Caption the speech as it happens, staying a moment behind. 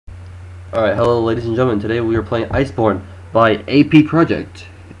Alright, hello ladies and gentlemen. Today we are playing Iceborn by APproject.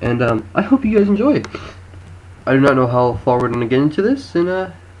 And I hope you guys enjoy. I do not know how far we're going to get into this,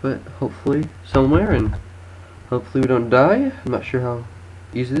 but hopefully somewhere, and hopefully we don't die. I'm not sure how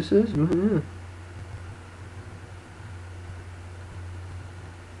easy this is, but yeah.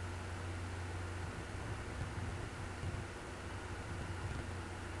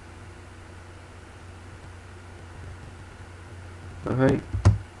 Alright.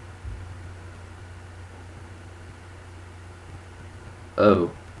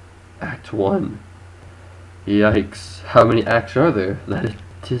 Oh. Act 1. Yikes. How many acts are there? That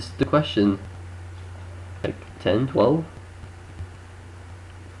is the question. Like 10, 12?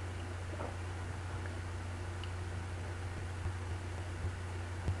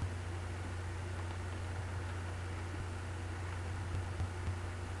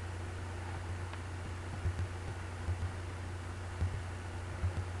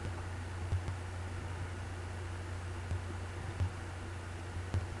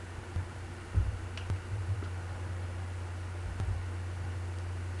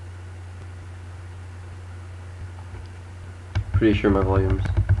 Pretty sure my volumes.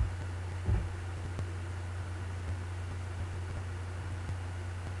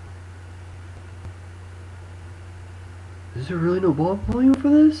 Is there really no volume for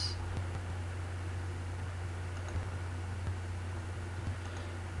this?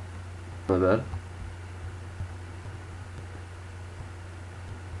 My bad.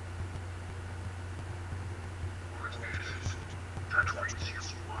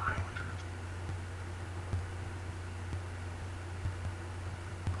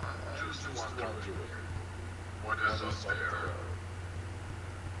 What is up there?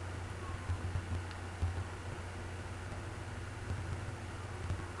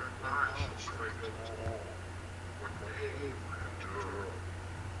 I shall break it all. What pain I endure.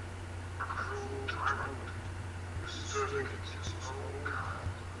 A cruel tyrant who stood against his own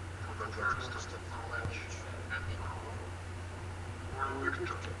kind for the thirst of knowledge and power. Or a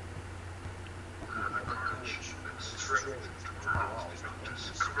victim who had the courage and strength to rouse the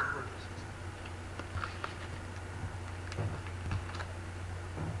undiscovered.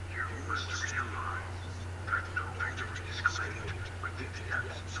 You must realize that no victory is claimed within the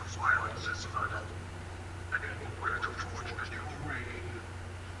absence of violence and blood. And in order to forge a new reign,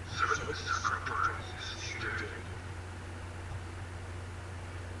 certain sacrifice is needed.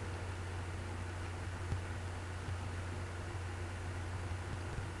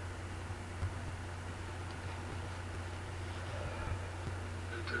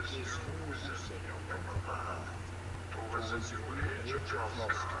 It is you who sent me from above towards a new age of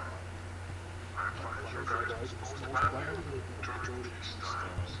Sky. I find your guidance most valuable during these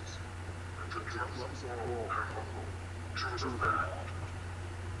times, and the drums of war echo through the land.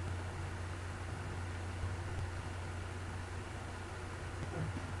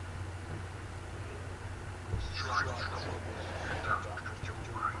 Strike troubles and doubt from your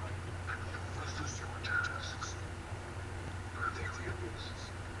mind, and focus on your tasks. For the humans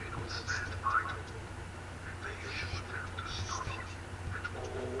may not stand idle, and they should attempt to stop you at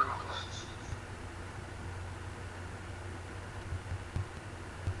all costs.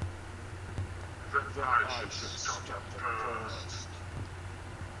 Then I should stop them first.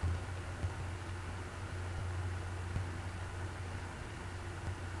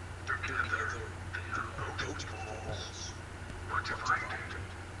 Together, they are potent walls. But divided,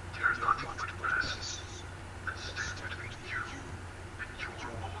 they are nothing but rests, and stand between you and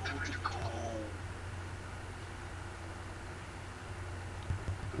your ultimate goal.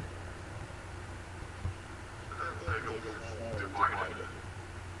 Then they will fall divided.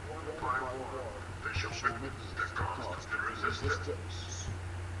 One by one, they shall witness the cost of their resistance.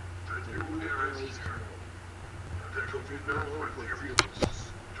 The new era is here, and there will be no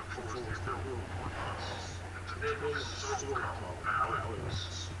Ethereals to force their will upon us in the name of so-called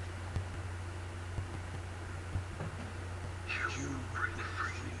balance. You break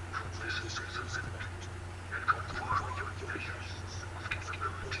free from this imprisonment and confirm your measures of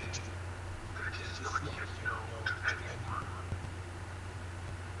capability that is not yet known to anyone.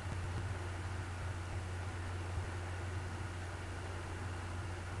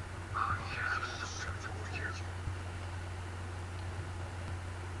 I have something for you.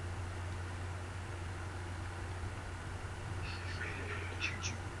 He may aid you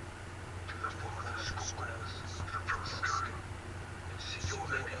to the farthest corners of the first sky and see your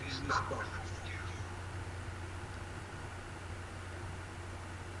enemies not before you.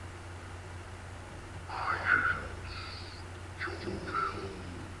 I have your will.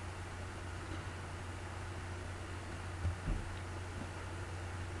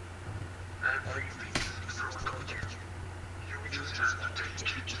 Everything is in front of you. You just have to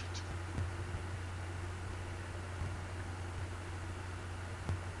take it.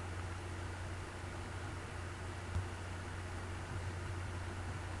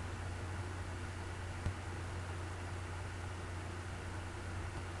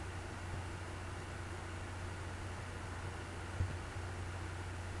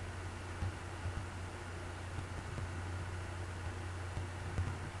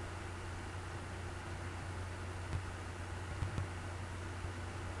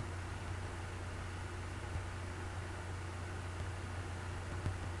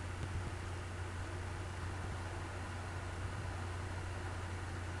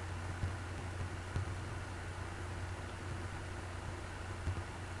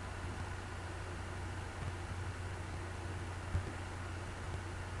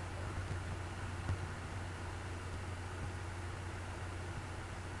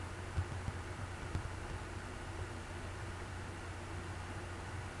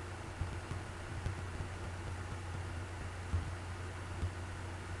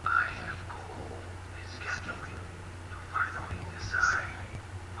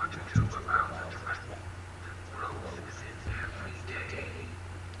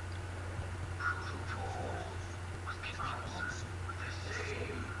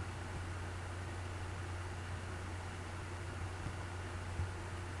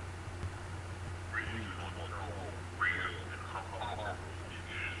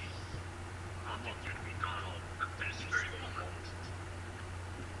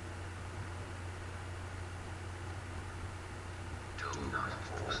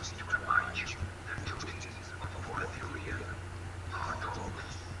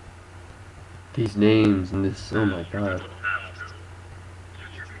 These names and this, oh my god.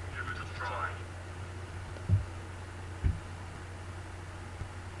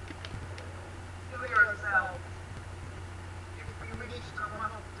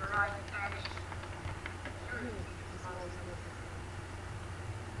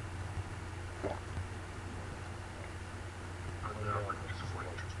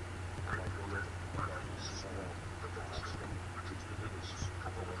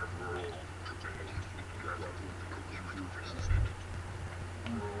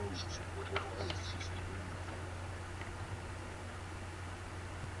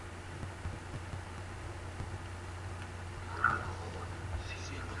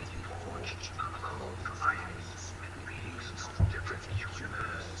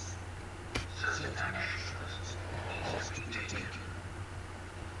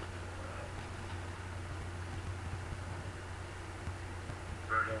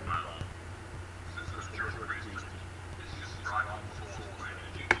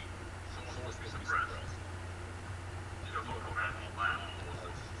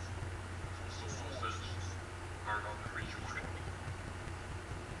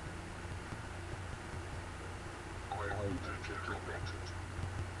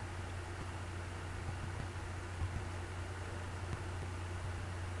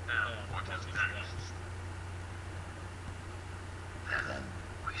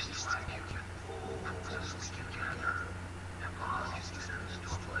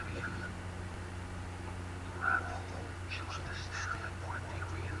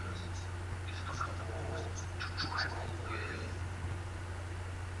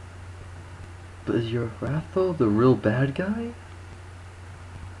 But is your Ratho the real bad guy?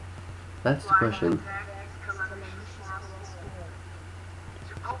 That's the question.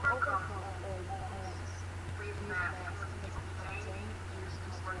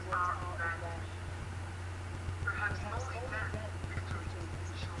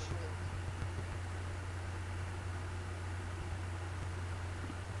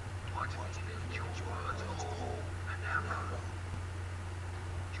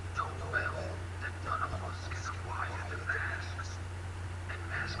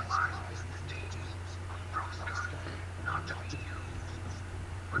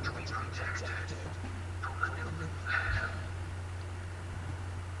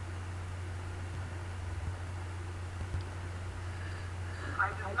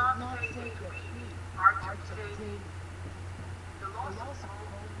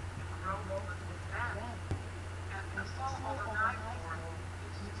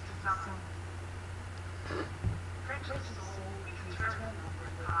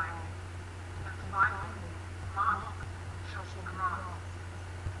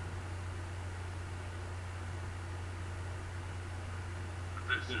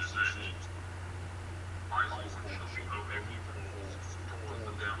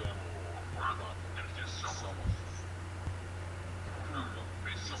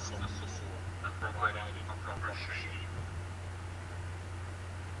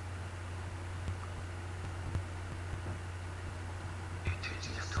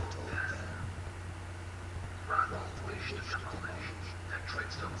 the challenge that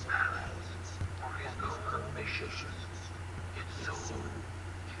tricks the balance for his own ambitions. Yet soon,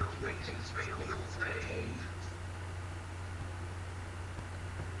 he'll face his baleful fate.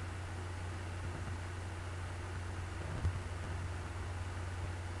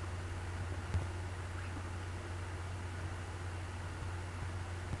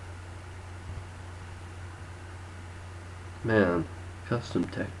 Man, custom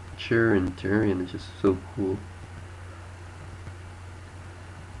texture and terrain is just so cool.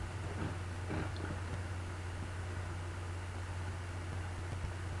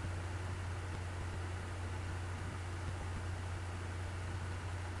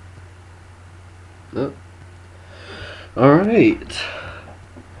 Oh. Alright.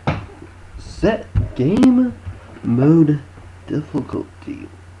 Set game mode difficulty.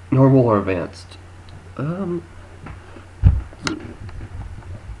 Normal or advanced?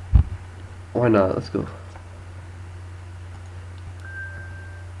 Why not? Let's go.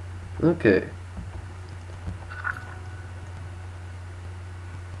 Okay.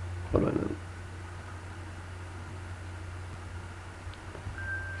 What do I know?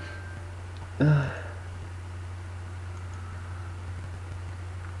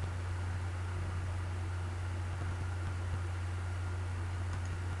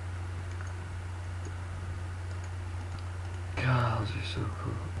 God, those are so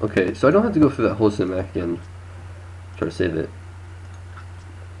cool. Okay, so I don't have to go through that whole cinematic again. Try to save it.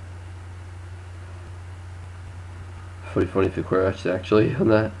 Pretty funny if it crashed actually on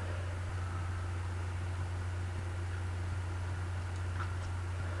that.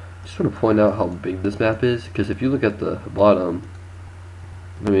 Just want to point out how big this map is, because if you look at the bottom,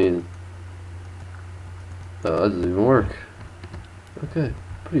 I mean, oh, that doesn't even work. Okay,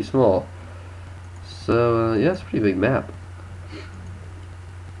 pretty small. So yeah, it's a pretty big map.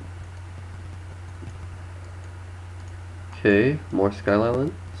 Okay, more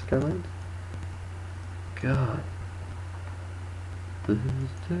skyline. God. This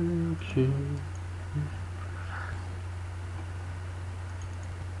direction.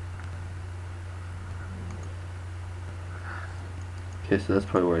 Okay, so that's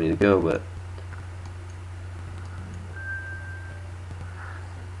probably where I need to go, but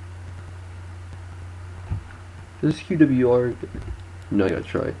this QWR. No, I gotta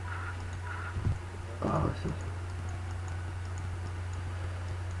try. Oh, this is...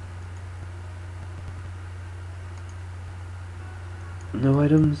 No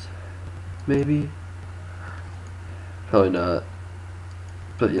items, maybe. Probably not.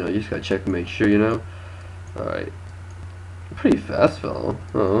 But you know, you just gotta check and make sure, you know. All right. Pretty fast, fellow.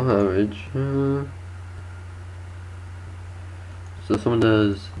 Oh, average. So someone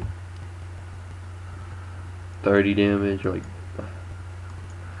does 30 damage, or like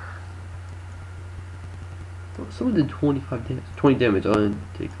someone did 25 damage, 20 damage. Oh, and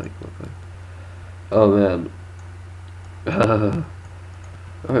take like 1. Oh man.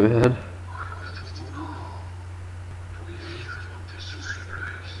 Alright, man.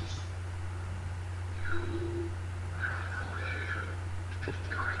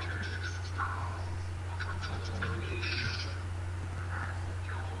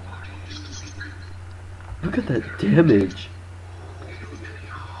 Look at that damage.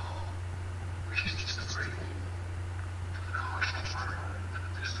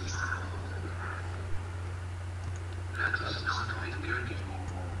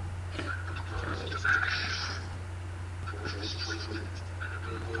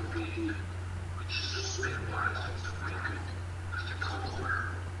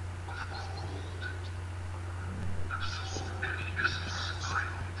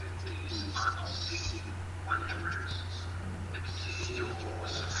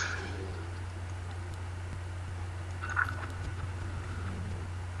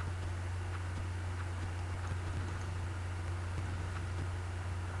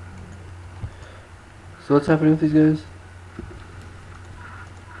 So what's happening with these guys?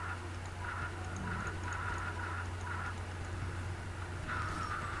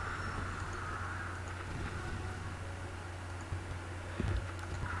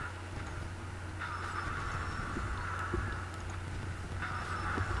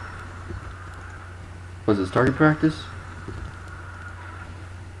 Was this target practice?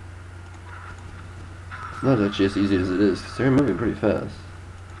 Not actually as easy as it is, because they're moving pretty fast.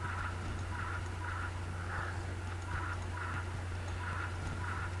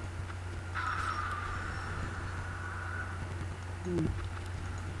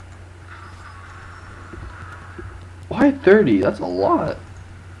 Why 30? That's a lot.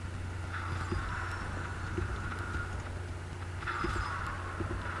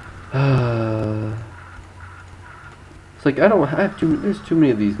 It's like I don't have too. There's too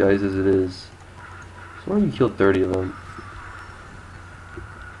many of these guys as it is. So why don't you kill 30 of them?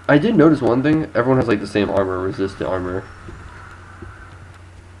 I did notice one thing. Everyone has like the same armor, resistant armor.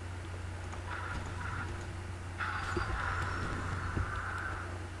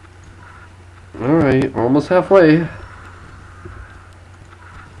 Alright, we're almost halfway.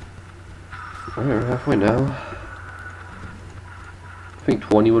 Alright, we're halfway now. I think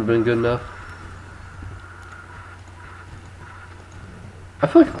 20 would have been good enough. I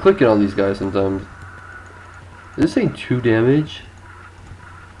feel like I'm clicking on these guys sometimes. Is this saying 2 damage?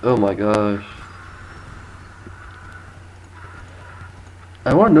 Oh my gosh.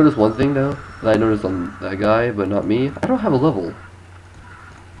 I want to notice one thing though, that I noticed on that guy, but not me. I don't have a level.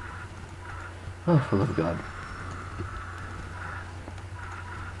 Oh, for the love of God.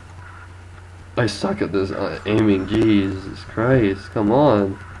 I suck at this aiming, Jesus Christ, come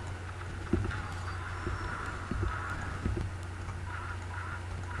on.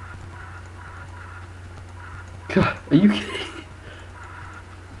 God, are you kidding?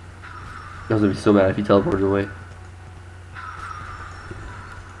 I was gonna be so mad if he teleported away.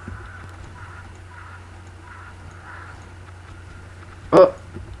 Oh!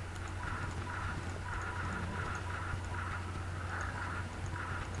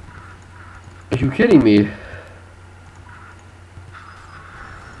 Are you kidding me?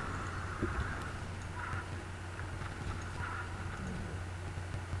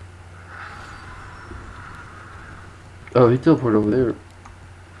 Oh, he teleported over there.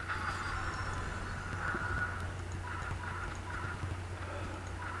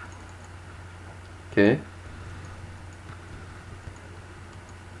 Okay.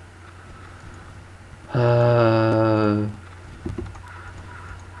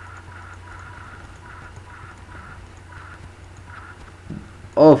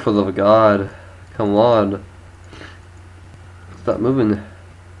 Oh, for the love of God. Come on. Stop moving.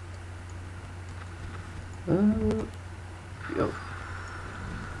 Yo.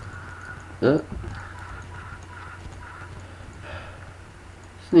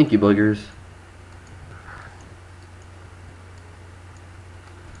 Sneaky buggers.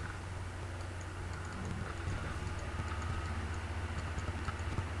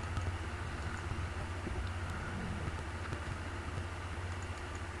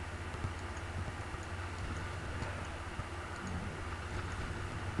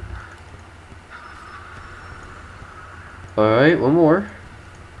 Alright, one more.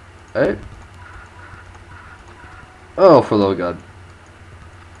 Alright. Oh, for the love of God.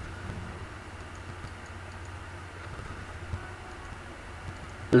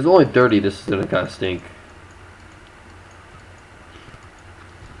 There's only 30, this is gonna kinda stink.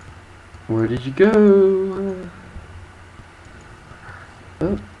 Where did you go?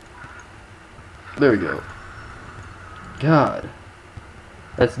 Oh. There we go. God.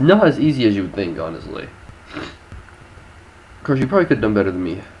 That's not as easy as you would think, honestly. Of course, you probably could have done better than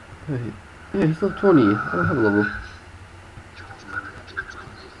me. Yeah, he's level 20. I don't have a level.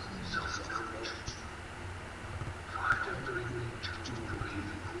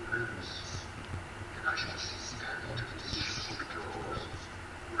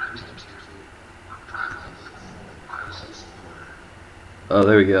 Oh,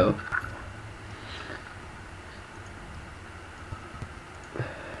 there we go.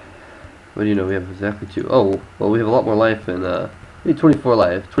 What do you know? We have exactly 2. Oh, well, we have a lot more life and we need 24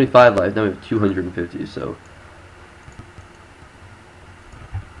 life, 25 life. Now we have 250. So.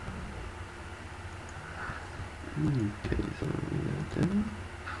 Okay, so we got that.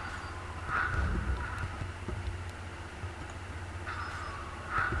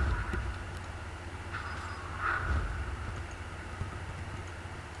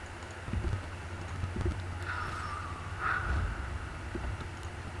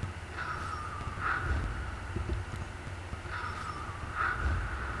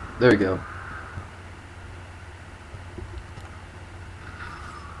 There we go.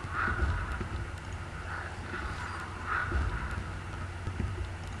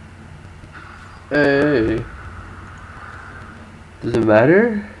 Hey. Does it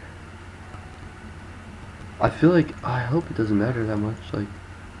matter? I feel like I hope it doesn't matter that much. Like.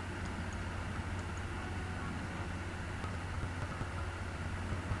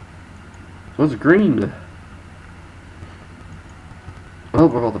 What's green? Well,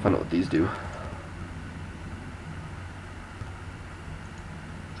 we're about to find out what these do.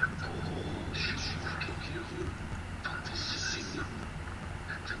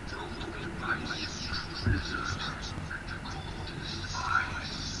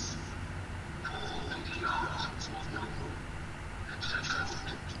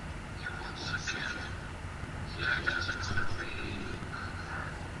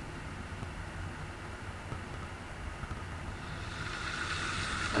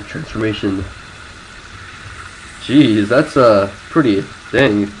 The transformation. Jeez, that's pretty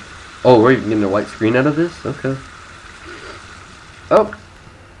dang. Oh, we're even getting a white screen out of this? Okay. Oh.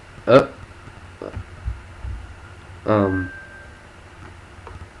 Um.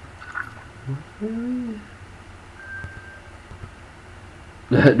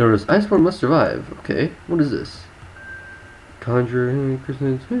 Notice Iceborn must survive. Okay, what is this? Conjuring,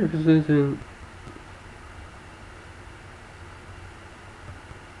 Christian.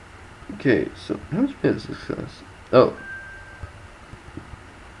 Okay, so how much is success? Oh.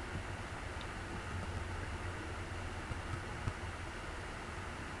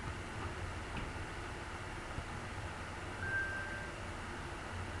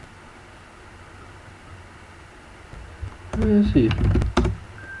 Let's see.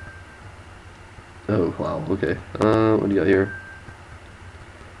 Oh, wow, okay. What do you got here?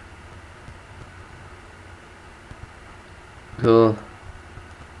 Cool.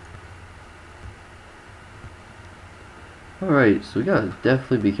 Alright, so we gotta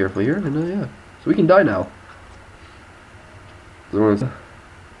definitely be careful here, and yeah. So we can die now. Is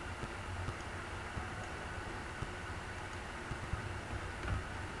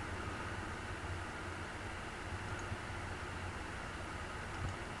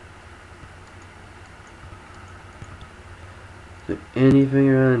there anything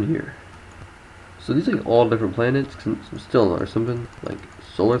around here? So these are like all different planets, still are something like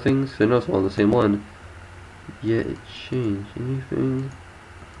solar things. I know it's all on the same one. Yeah, it changed. Anything?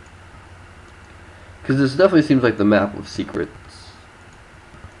 Because this definitely seems like the map of secrets.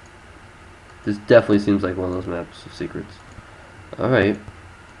 This definitely seems like one of those maps of secrets. Alright.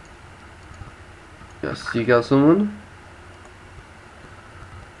 Gotta seek out someone.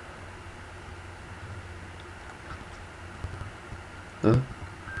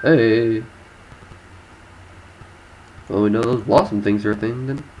 Hey. Well, we know those blossom things are a thing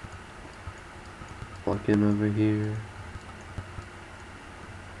then. Walk in over here.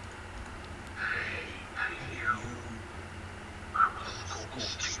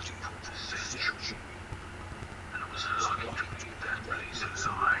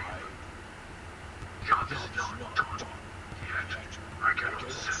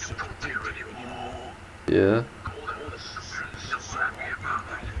 Yeah.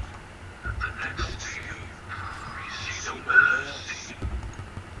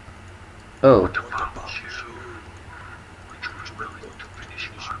 Oh.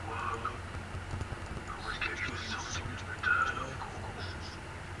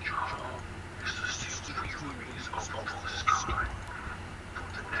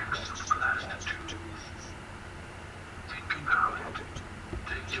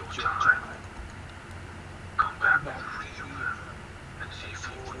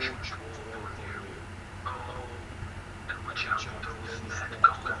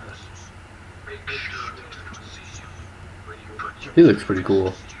 He looks pretty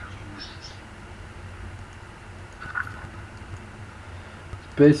cool.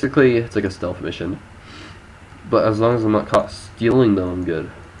 Basically, it's like a stealth mission. But as long as I'm not caught stealing them, I'm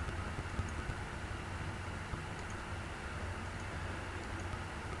good.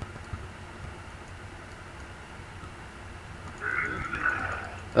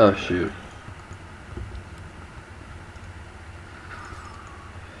 Oh, shoot.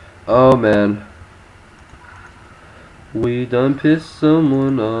 Oh, man. We done pissed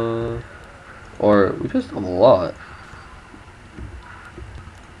someone off. Or, we pissed them a lot.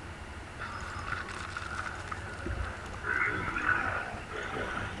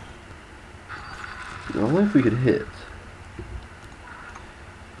 Only if we could hit.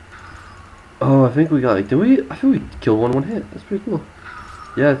 Oh, I think we got, like, did we? I think we killed one hit. That's pretty cool.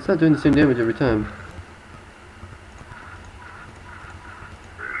 Yeah, it's not doing the same damage every time.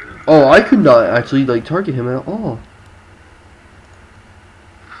 Oh, I could not actually, like, target him at all.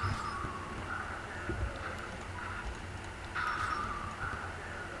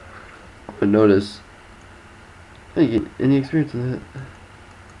 But notice, I didn't get any experience in that.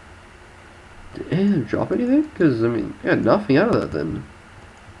 Did anyone drop anything? Because, I mean, I got nothing out of that then.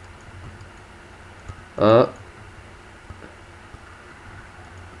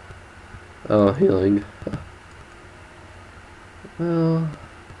 Oh, healing. Well.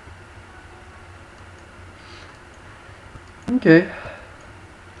 Okay. Yeah.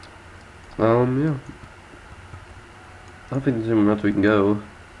 I don't think there's anywhere else we can go.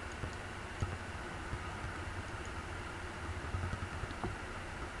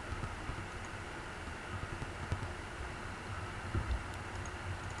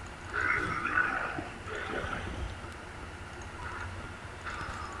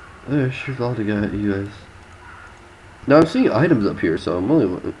 There's a lot of you guys. Now I'm seeing items up here, so I'm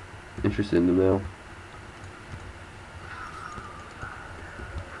really interested in them now.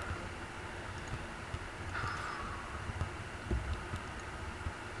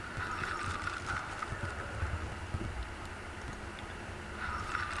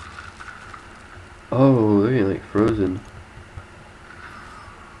 Oh, they're getting like frozen.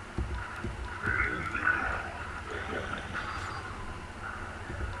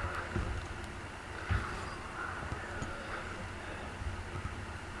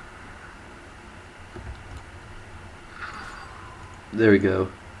 There we go.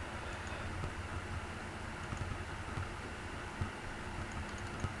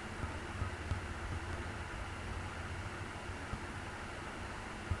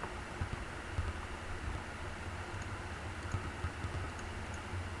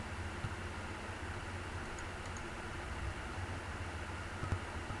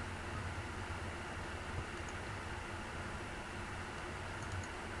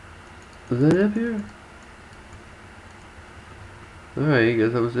 Was that up here? Alright, I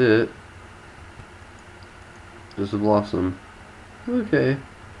guess that was it. Just a blossom. Okay.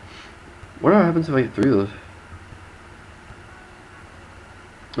 What happens if I get through those?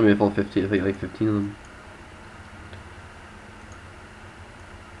 I mean, if all 15, if I get like 15 of them.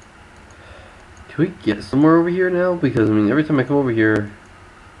 Can we get somewhere over here now? Because, I mean, every time I come over here...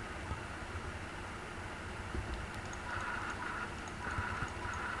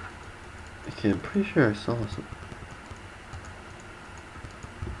 Okay, I'm pretty sure I saw some.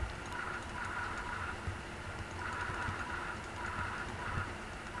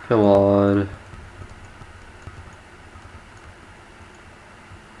 Come on.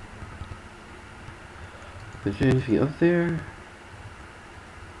 Is there anything up there?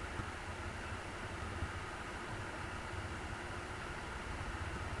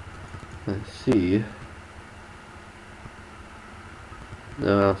 Let's see.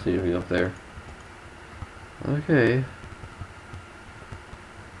 No, I don't see anything up there. Okay.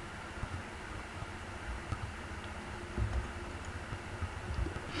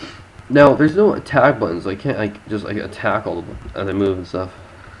 Now, there's no attack buttons. I can't like just like attack all of them as I move and stuff.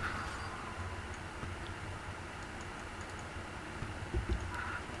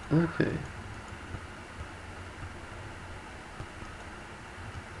 Okay.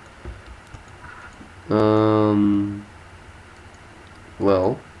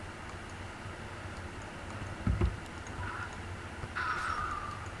 Well.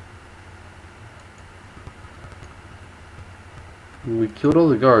 We killed all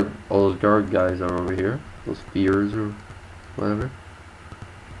those guard guys that are over here. Those spears or whatever.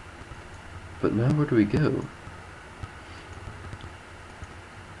 But now where do we go?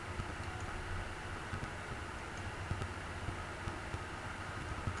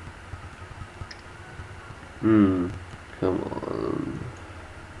 Come on.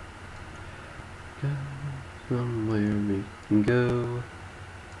 Go somewhere we can go.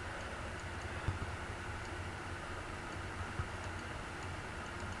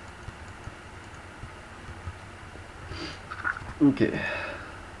 Okay.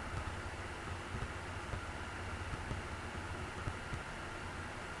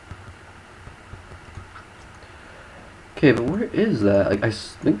 Okay, but where is that? Like, I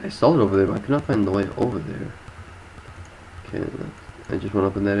think I saw it over there, but I could not find the way over there. Okay, I just went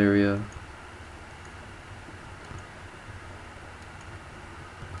up in that area.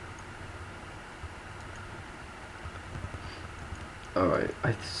 Alright,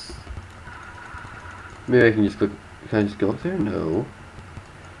 maybe I can just click. Can I just go up there? No.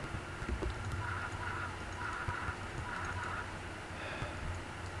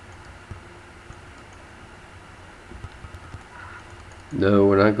 No,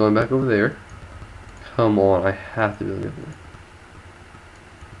 we're not going back over there. Come on, I have to be able to get there.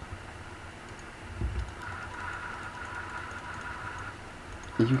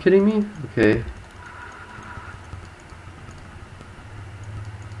 Are you kidding me? Okay.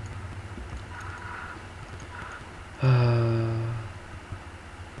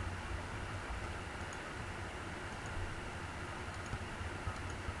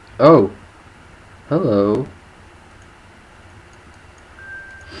 Oh. Hello.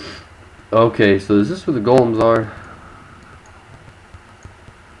 Okay, so is this where the golems are?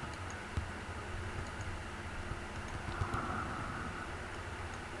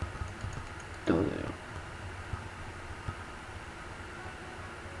 Don't know.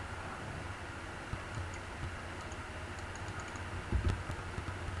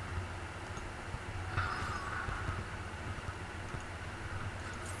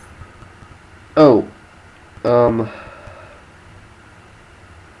 Oh.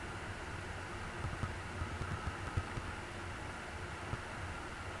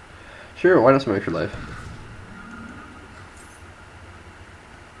 Sure, why not some extra life?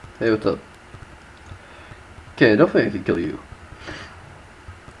 Hey, what's up? Okay, don't think I can kill you.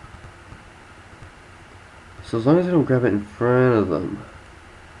 So as long as I don't grab it in front of them.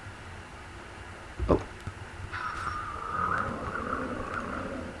 Oh.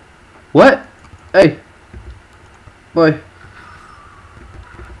 What? Hey! Boy.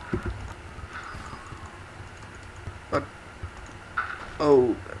 What?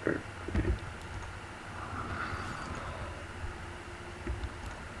 Oh.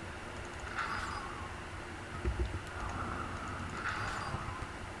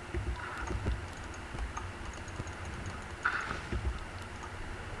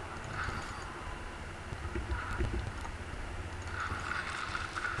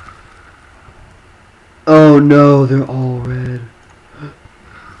 Oh no, they're all red.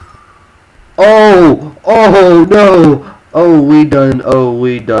 Oh! Oh no! Oh, we done. Oh,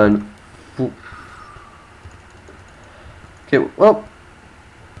 we done. Okay, well.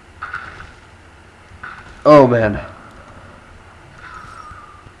 Oh man.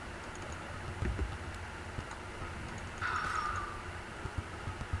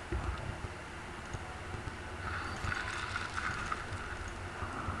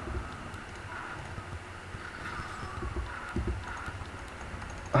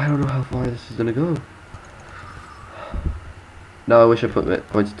 I don't know how far this is gonna go. No, I wish I put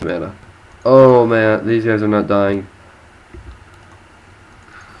points to mana. Oh man, these guys are not dying.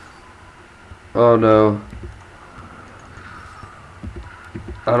 Oh no.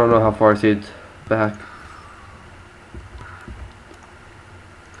 I don't know how far I see it back.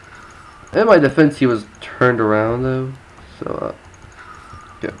 In my defense, he was turned around though. So,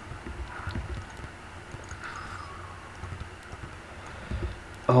 yeah.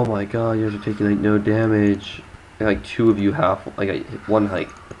 Oh my god, you guys are taking like no damage. Like two of you half, like I hit one like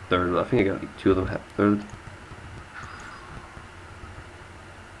a third. I think I got like two of them half a third.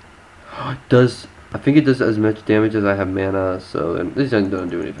 Does I think it does as much damage as I have mana, so then this doesn't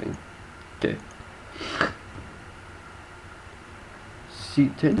do anything. Okay. See,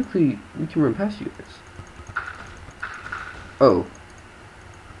 technically we can run past you guys. Oh.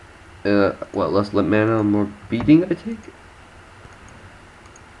 What, less mana, more beating, I take?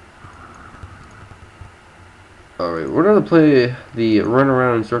 Alright, we're gonna play the run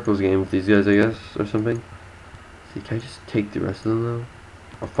around in circles game with these guys, I guess, or something. See, can I just take the rest of them, though?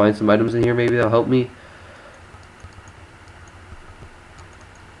 Or find some items in here, maybe that'll help me?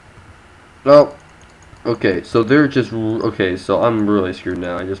 Oh. Okay, so they're just... Okay, so I'm really screwed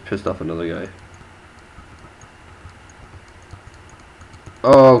now. I just pissed off another guy.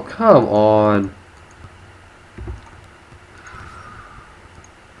 Oh, come on.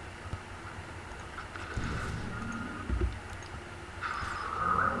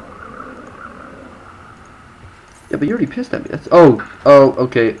 Yeah, but you already pissed at me. That's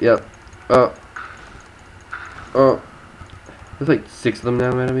okay, yep. Oh, there's like 6 of them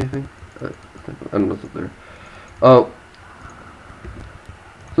now, man. I think. I don't know what's up there. Oh,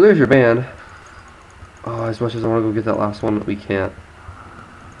 so there's your band. Oh, as much as I want to go get that last one, we can't.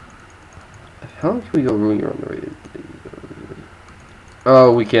 How long can we go ruining around the raid?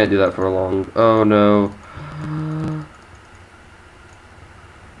 Oh, we can't do that for long. Oh no.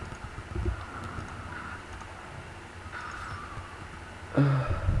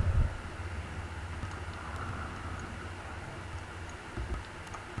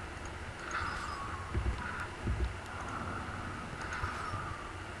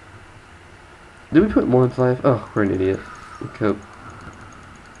 Did we put more in life? Oh, we're an idiot. Okay.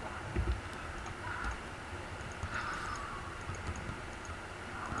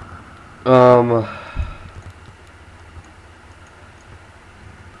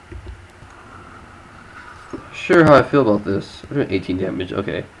 Sure how I feel about this. We're doing 18 damage,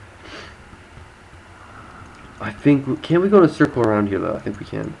 okay. I think, can we go in a circle around here though? I think we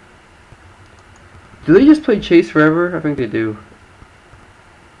can. Do they just play chase forever? I think they do.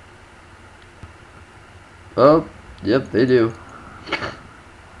 Oh, yep, they do.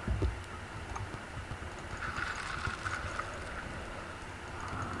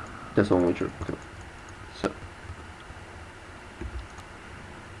 That's only true. Okay. So.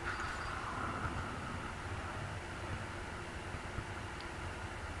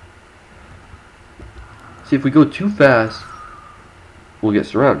 See, if we go too fast, we'll get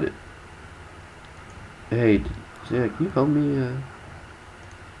surrounded. Hey, yeah, can you help me?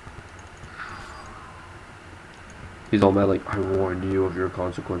 He's all mad like, I warned you of your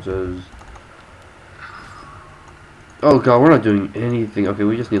consequences. Oh god, we're not doing anything. Okay,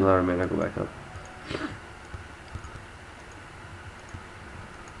 we just need louder mana. Go back up.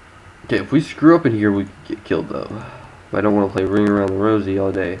 Okay, if we screw up in here, we could get killed though. But I don't want to play Ring Around the Rosie all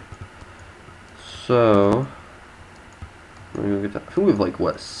day. So, I'm gonna get that. I think we have like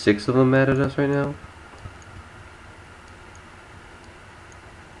what, 6 of them mad at us right now.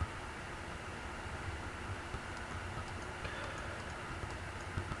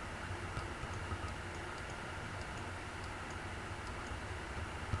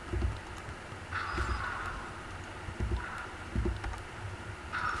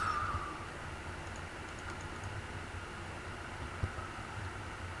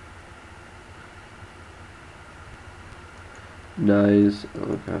 Nice.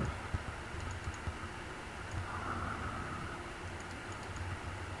 Okay.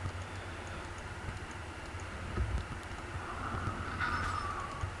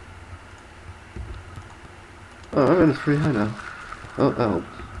 Oh, that is pretty high now. Oh, that helps.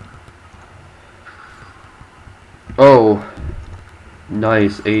 Oh,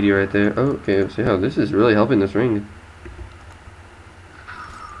 nice. 80 right there. Oh, okay, so yeah, this is really helping this ring.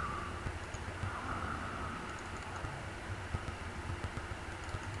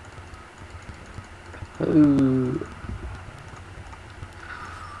 Oh.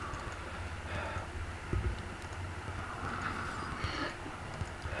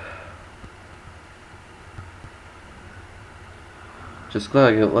 Just glad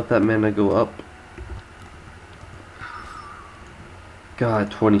I didn't let that mana go up.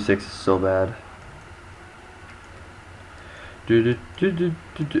 God, 26 is so bad.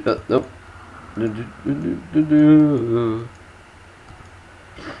 Nope.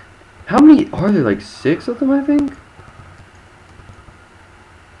 How many are there? Like 6 of them, I think?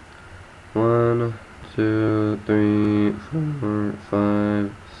 1, 2, 3, 4,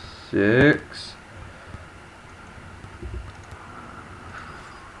 5, 6.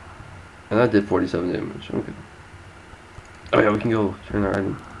 And that did 47 damage. Okay. Oh yeah, we can go turn our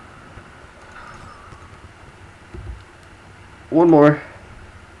item. One more.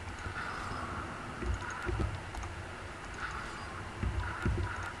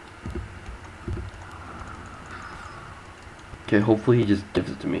 Okay, hopefully he just gives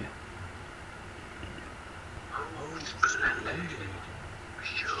it to me.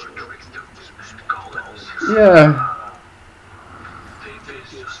 Yeah.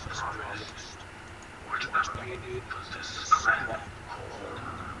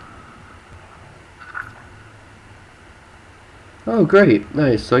 Oh great,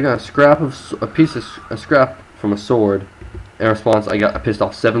 nice. So I got a scrap of a scrap from a sword. In response, I pissed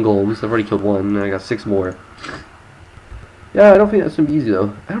off 7 golems. I've already killed 1, and I got 6 more. Yeah, I don't think that's gonna be easy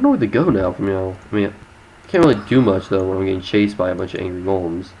though. I don't know where to go now from now. I mean, I can't really do much though when I'm getting chased by a bunch of angry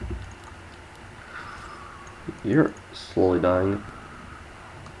golems. You're slowly dying.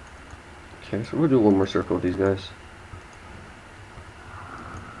 Okay, so we'll do one more circle with these guys.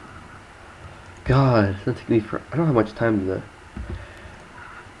 God, it's gonna take me for. I don't have much time to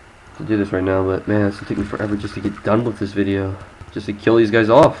do this right now, but man, it's gonna take me forever just to get done with this video, just to kill these guys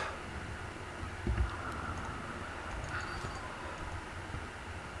off.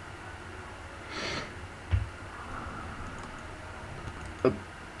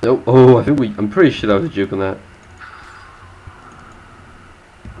 Nope. Oh, I think I'm pretty sure that was a juke on that.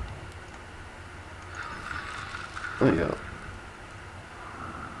 There you go.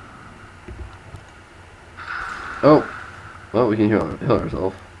 Oh, well, we can heal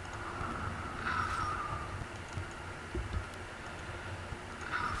ourselves.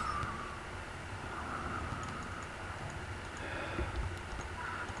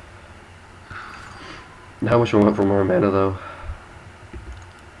 How much we want for more mana though?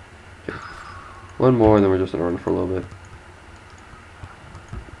 Okay. One more, and then we're just gonna run for a little bit.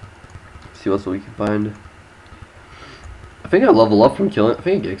 See what else we can find. I think I level up from killing. I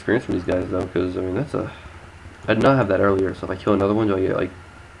think I get experience from these guys though, because I mean that's a. I did not have that earlier, so if I kill another one, do I get like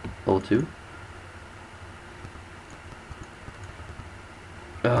level 2?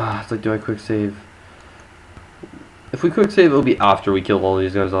 Ah, it's like, do I quick save? If we quick save, it'll be after we kill all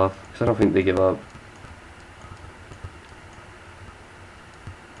these guys off, because I don't think they give up.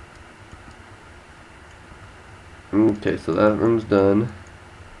 Okay, so that room's done.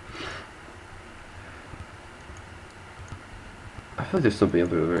 I feel like there's something up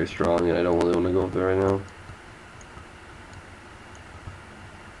there very strong, and I don't really want to go up there right now.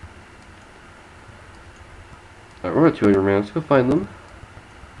 Alright, we're at 200 man. Let's go find them.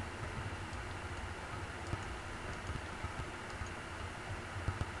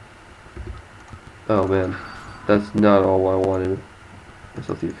 Oh man, that's not all I wanted. I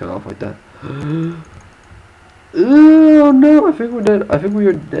still think you cut off like that. Oh no, I think we're dead. I think we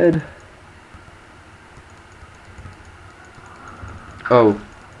are dead. Oh.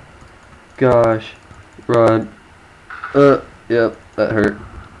 gosh. Run. Yep, that hurt.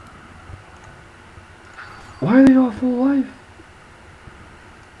 Why are they all full life?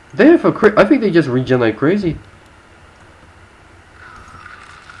 They have a I think they just regen like crazy.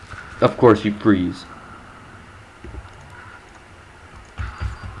 Of course you freeze.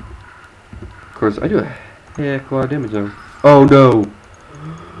 Of course I do a heck of a lot of damage though. Oh no!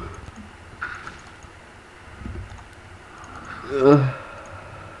 Ugh.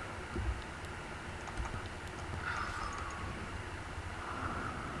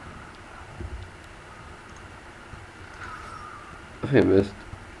 I think I missed.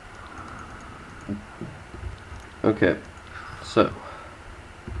 Okay, so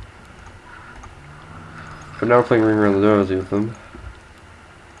for now, we're playing Ring Around the Rosie with them.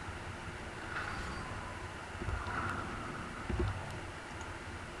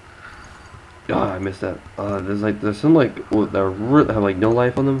 Oh, I missed that. There's some like that have like no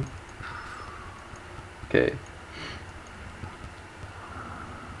life on them. Okay.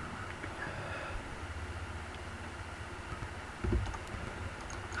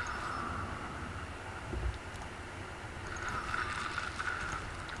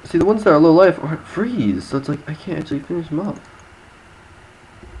 See, the ones that are low life aren't freeze, so it's like I can't actually finish them off.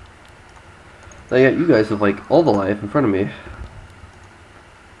 Now yet you guys have like all the life in front of me.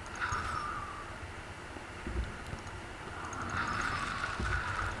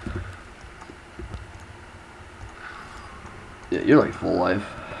 Yeah, you're like full life.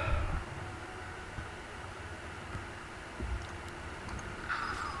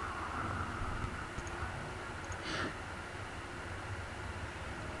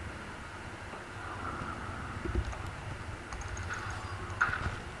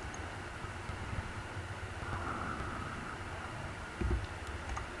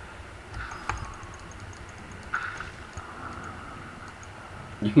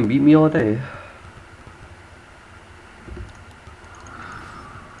 You can beat me all day.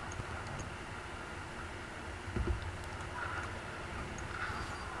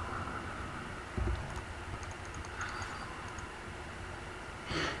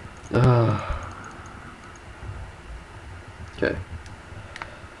 Okay.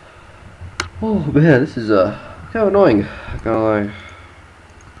 Oh man, this is kind of annoying. Not gonna lie.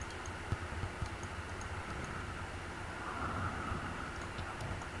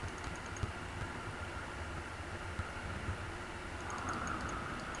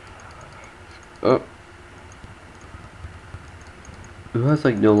 Oh. Who has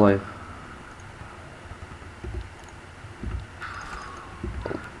like no life?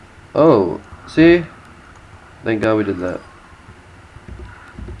 Oh, see? Thank God we did that.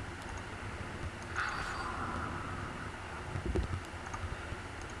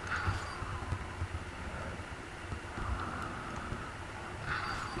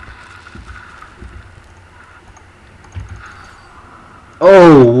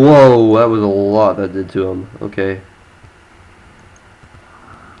 Oh, whoa, that was a lot that did to him. Okay.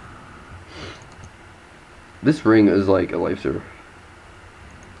 This ring is like a lifesaver.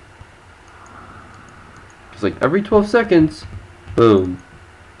 It's like every 12 seconds, boom.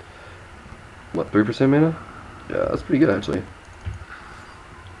 What, 3% mana? Yeah, that's pretty good actually.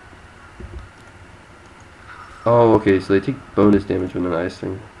 Oh, okay, so they take bonus damage from the ice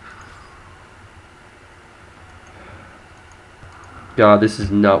thing. God, this is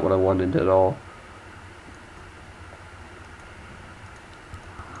not what I wanted at all.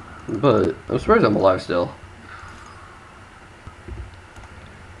 But I'm surprised I'm alive still.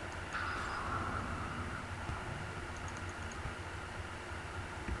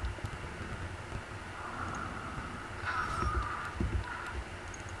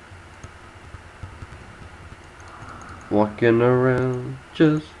 Walking around,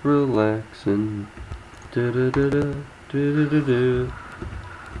 just relaxing. Do do do do do do do.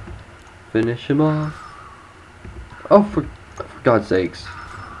 Finish him off. Oh, for God's sakes.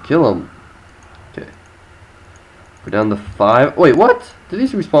 Kill him. Okay. We're down to 5. Wait, what? Did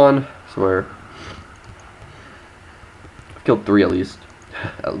these respawn? I swear. I've killed 3 at least.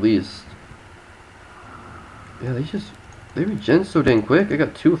 At least. Yeah, they regen so dang quick. I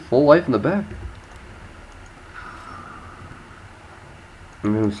got 2 full life in the back.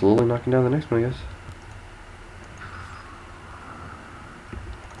 I'm slowly knocking down the next one, I guess.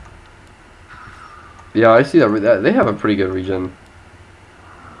 Yeah, I see that. They have a pretty good regen.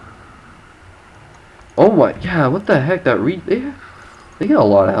 Oh my, yeah, what the heck? They get a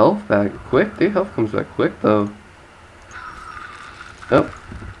lot of health back quick. Their health comes back quick though. Oh.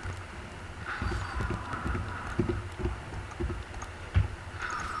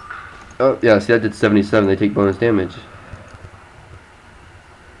 Oh yeah, see that did 77. They take bonus damage.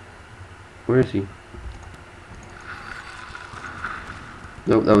 Where is he?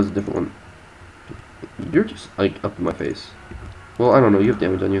 Nope, that was a different one. You're just, like, up in my face. Well, I don't know. You have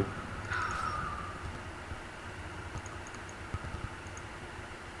damage on you.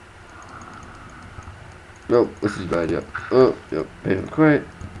 Nope, this is bad, yep. Oh, yep. Pay for the quiet.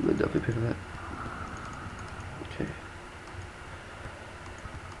 I'm gonna definitely pay for that. Okay.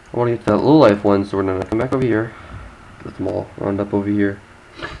 I want to get to that low life one, so we're gonna come back over here. Get them all round up over here.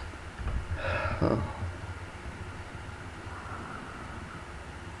 Oh.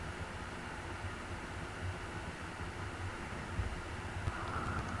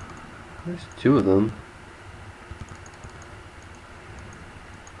 There's two of them.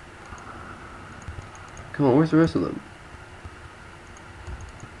 Come on, where's the rest of them?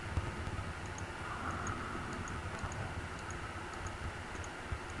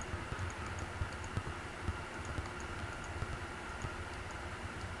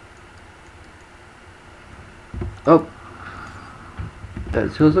 Oh!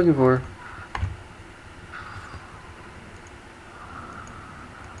 That's who I was looking for.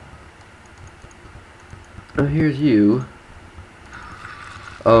 Oh, here's you.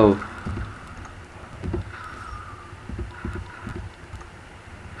 Oh.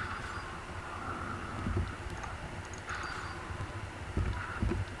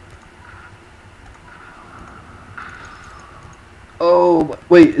 Oh,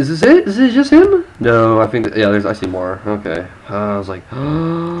 wait, is this it? Is it just him? No, I think that, yeah, I see more. Okay. I was like,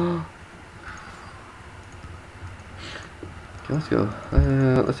 okay, let's go.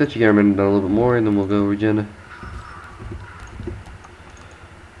 Let's set your cameraman down a little bit more, and then we'll go regen.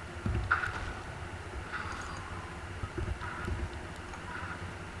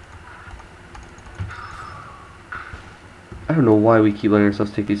 I don't know why we keep letting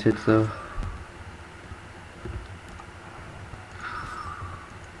ourselves take these hits, though.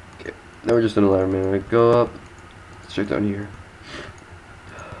 Okay, now we're just in alarm, man. Go up, straight down here.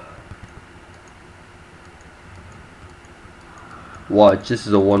 Watch, this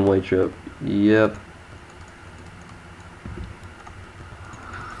is a one-way trip. Yep.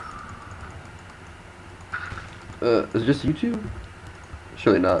 Is it just you two?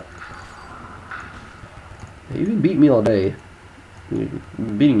 Surely not. Hey, you've been beating me all day. You've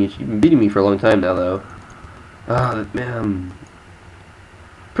been beating me for a long time now, though. Ah, man.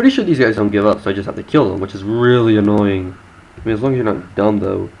 Pretty sure these guys don't give up, so I just have to kill them, which is really annoying. I mean, as long as you're not dumb,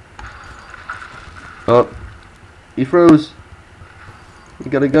 though. Oh, he froze. You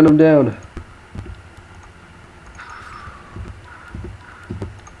gotta gun him down.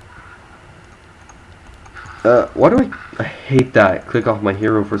 Why do I hate that? Click off my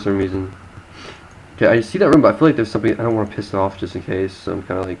hero for some reason. Okay, I see that room, but I feel like there's something I don't want to piss it off just in case, so I'm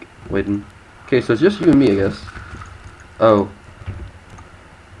kind of like waiting. Okay, so it's just you and me, I guess. Oh.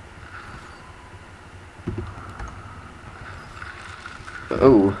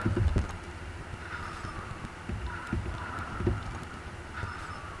 Oh.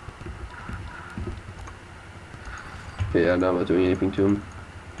 Okay, yeah, no, I'm not doing anything to him.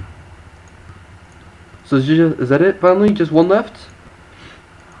 So is that it, finally? Just one left?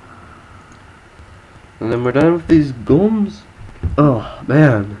 And then we're done with these golems? Oh,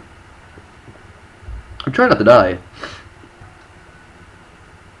 man. I'm trying not to die.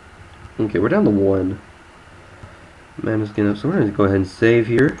 Okay, we're down to one. Man, is getting up, so we're gonna go ahead and save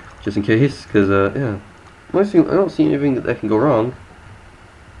here, just in case, because, yeah. I don't see anything that can go wrong.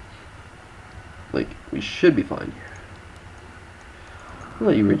 Like, we should be fine here. I'll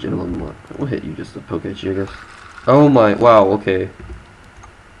let you regen a little more. We'll hit you just to poke at you, I guess. Oh my, wow, okay.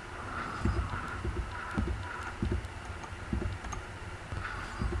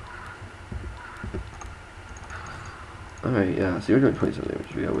 Alright, yeah, so we're doing 27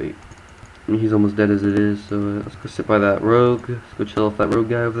 damage, we gotta wait. And he's almost dead as it is, so let's go sit by that rogue. Let's go chill off that rogue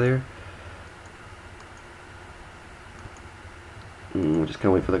guy over there. We'll just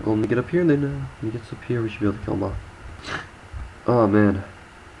kinda wait for that golem to get up here, and then when he gets up here, we should be able to kill him off. Oh man.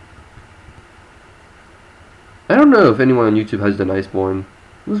 I don't know if anyone on YouTube has done Iceborn.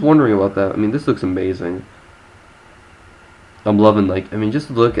 I was wondering about that. I mean, this looks amazing. I'm loving, like, I mean,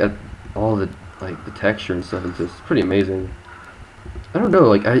 just look at all the, like, the texture and stuff. It's just pretty amazing. I don't know,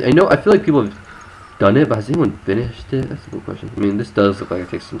 like, I know, I feel like people have done it, but has anyone finished it? That's a good question. I mean, this does look like it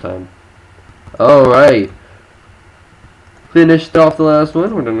takes some time. Alright. Finished off the last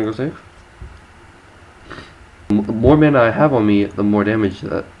one. We're gonna go save. The more mana I have on me, the more damage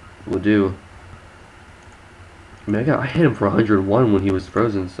that will do. I mean, I hit him for 101 when he was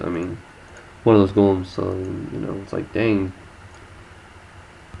frozen, so I mean, one of those golems, so, you know, it's like, dang.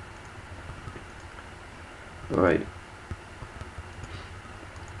 Alright.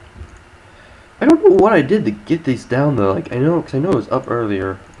 don't know what I did to get these down though. Like I know, cause I know it was up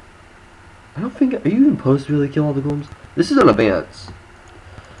earlier. I don't think. Are you even supposed to really kill all the golems? This is an advance.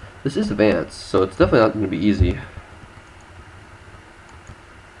 This is advanced, so it's definitely not going to be easy.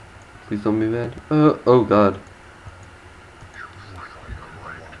 Please don't be mad. Oh god.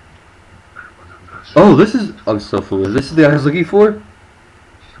 Oh, this is. I'm so foolish. This is the guy I was looking for?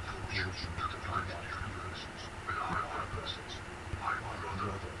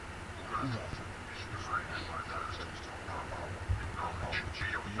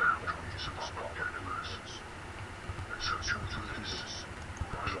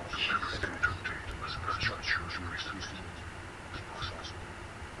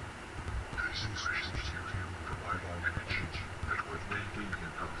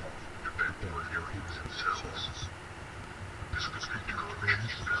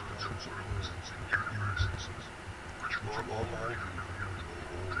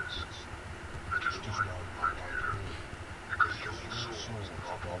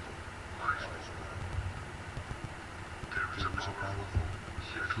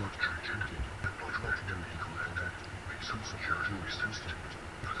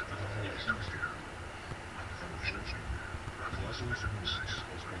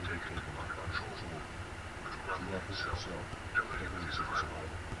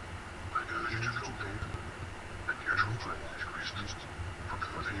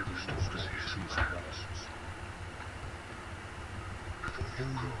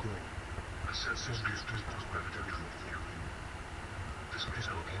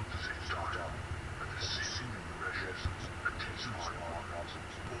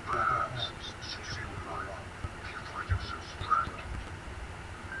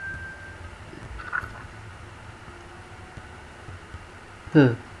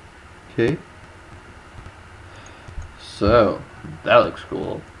 Huh. Okay. So, that looks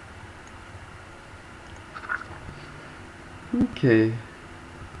cool. Okay.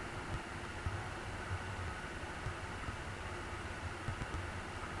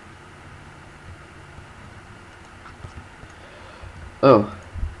 Oh.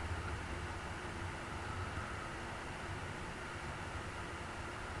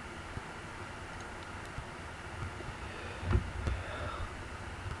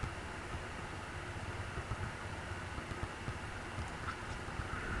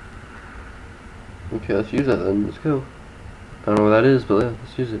 Okay, let's use that then. Let's go. I don't know what that is, but yeah,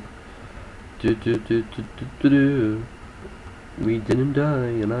 let's use it. Do do do do do do do. We didn't die,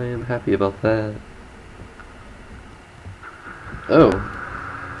 and I am happy about that. Oh.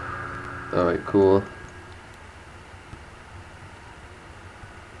 Alright, cool.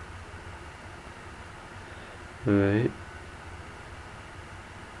 Alright.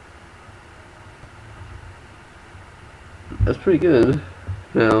 That's pretty good.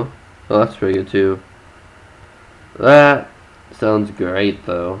 No. Oh, that's pretty good too. That sounds great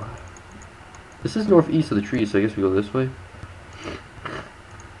though. This is northeast of the tree, so I guess we go this way.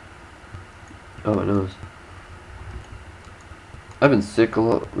 Oh, my nose. I've been sick a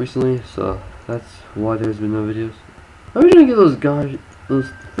lot recently, so that's why there's been no videos. Are we gonna get those those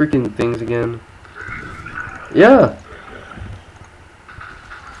freaking things again? Yeah!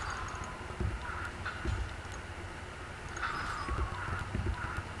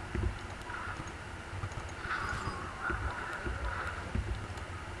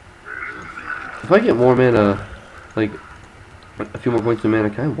 If I get more mana, like a few more points of mana,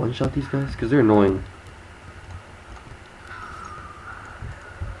 can I one-shot these guys? Because they're annoying.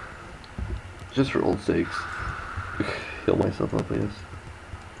 Just for old sakes. Heal myself up, I guess.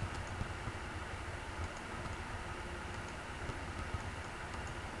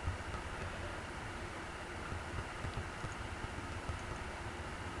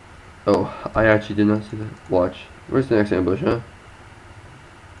 Oh, I actually did not see that. Watch. Where's the next ambush, huh?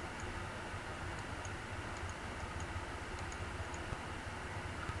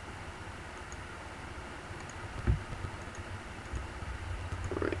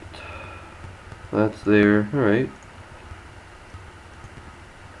 Right. That's there. Alright.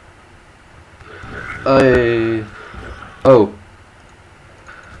 Oh.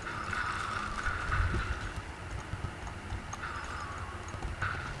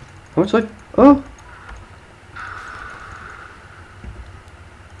 How much life? Oh!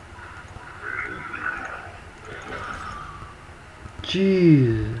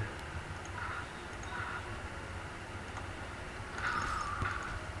 Jeez.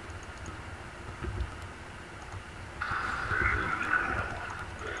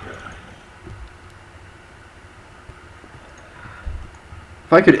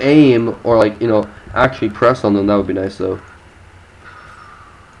 If I could aim, or like, you know, actually press on them, that would be nice though.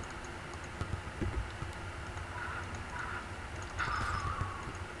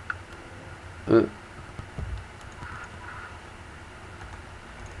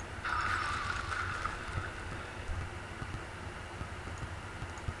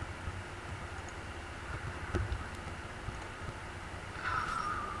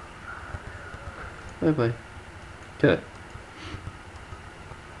 Bye bye. Okay.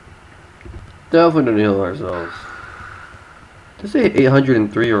 Definitely don't heal ourselves. Did I say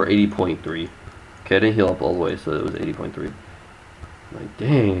 803 or 80.3? Okay, I didn't heal up all the way, so it was 80.3. Like,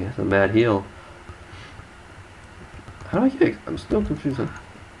 dang, that's a mad heal. How do I get? I'm still confused.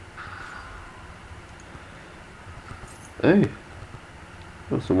 Hey,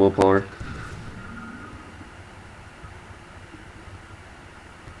 that's some willpower.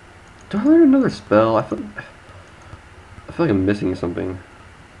 Do I learn another spell? I feel like I'm missing something.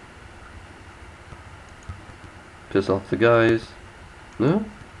 Piss off the guys. No?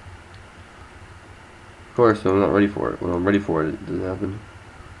 Of course, I'm not ready for it. When I'm ready for it, it doesn't happen.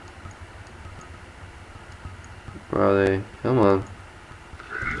 Where are they? Come on.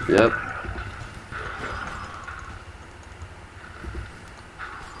 Yep.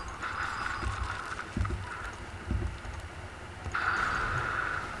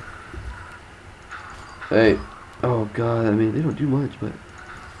 Hey. Oh god, I mean, they don't do much, but...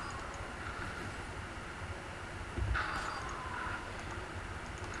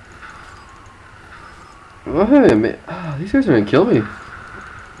 Oh, hey, man. Oh, these guys are gonna kill me.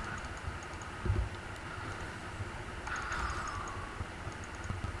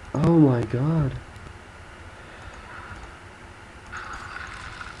 Oh my god.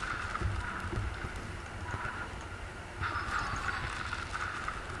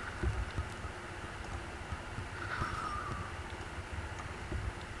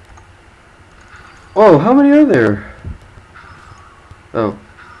 Oh, how many are there? Oh.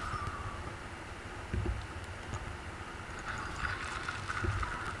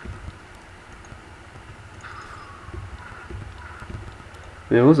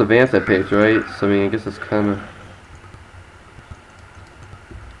 I mean, it was advanced that page, right? So, I mean, I guess it's kind of...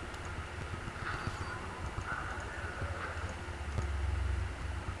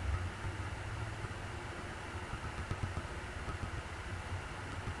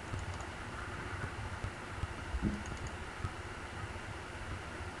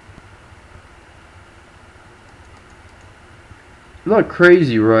 Not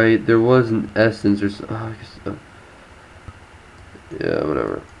crazy, right? There was an essence or so. Oh, I guess, yeah,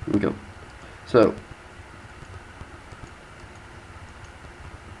 whatever. Okay. So.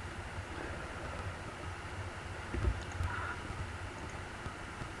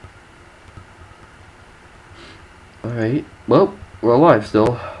 Alright. Well, we're alive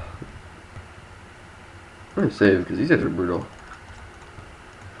still. I'm gonna save because these guys are brutal.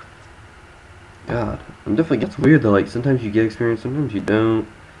 God. I'm definitely gets weird though. Like, sometimes you get experience, sometimes you don't.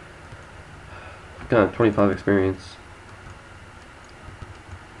 Got 25 experience.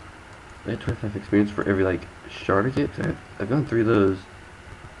 I had 25 experience for every, like, shard I get. I've gone through those.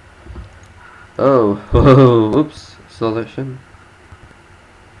 Oh, whoa, oops. Saw that shit.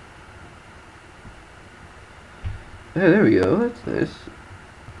 Hey, there we go. That's nice.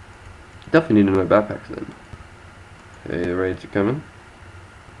 Definitely need another backpack then. Okay, the raids are coming.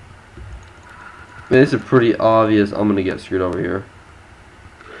 I mean, this is pretty obvious. I'm gonna get screwed over here.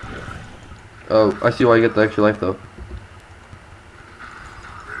 Oh, I see why you get the extra life though.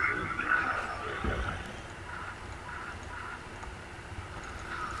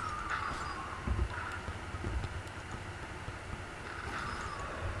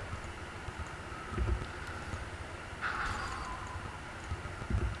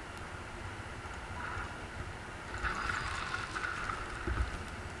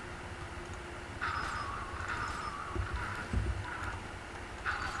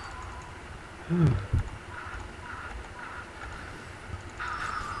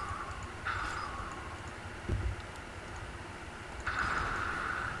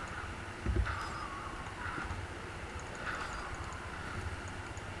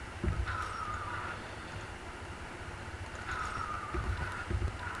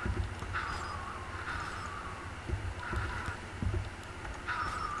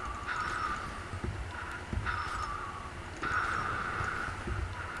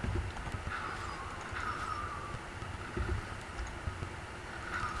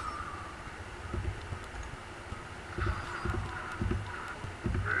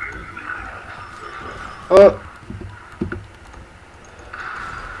 Oh!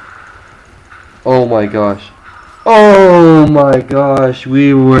 Oh my gosh. Oh my gosh,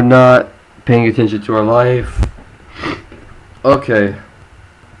 we were not paying attention to our life. Okay.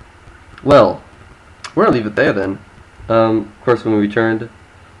 Well, we're gonna leave it there then. Of course, when we returned,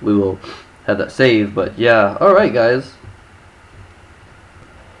 we will have that save, but yeah. Alright, guys.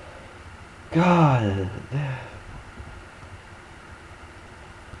 God.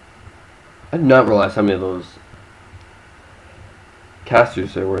 I did not realize how many of those.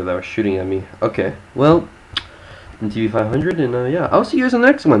 casters that were shooting at me. Okay, well, TV 500, and yeah, I'll see you guys in the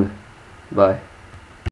next one. Bye.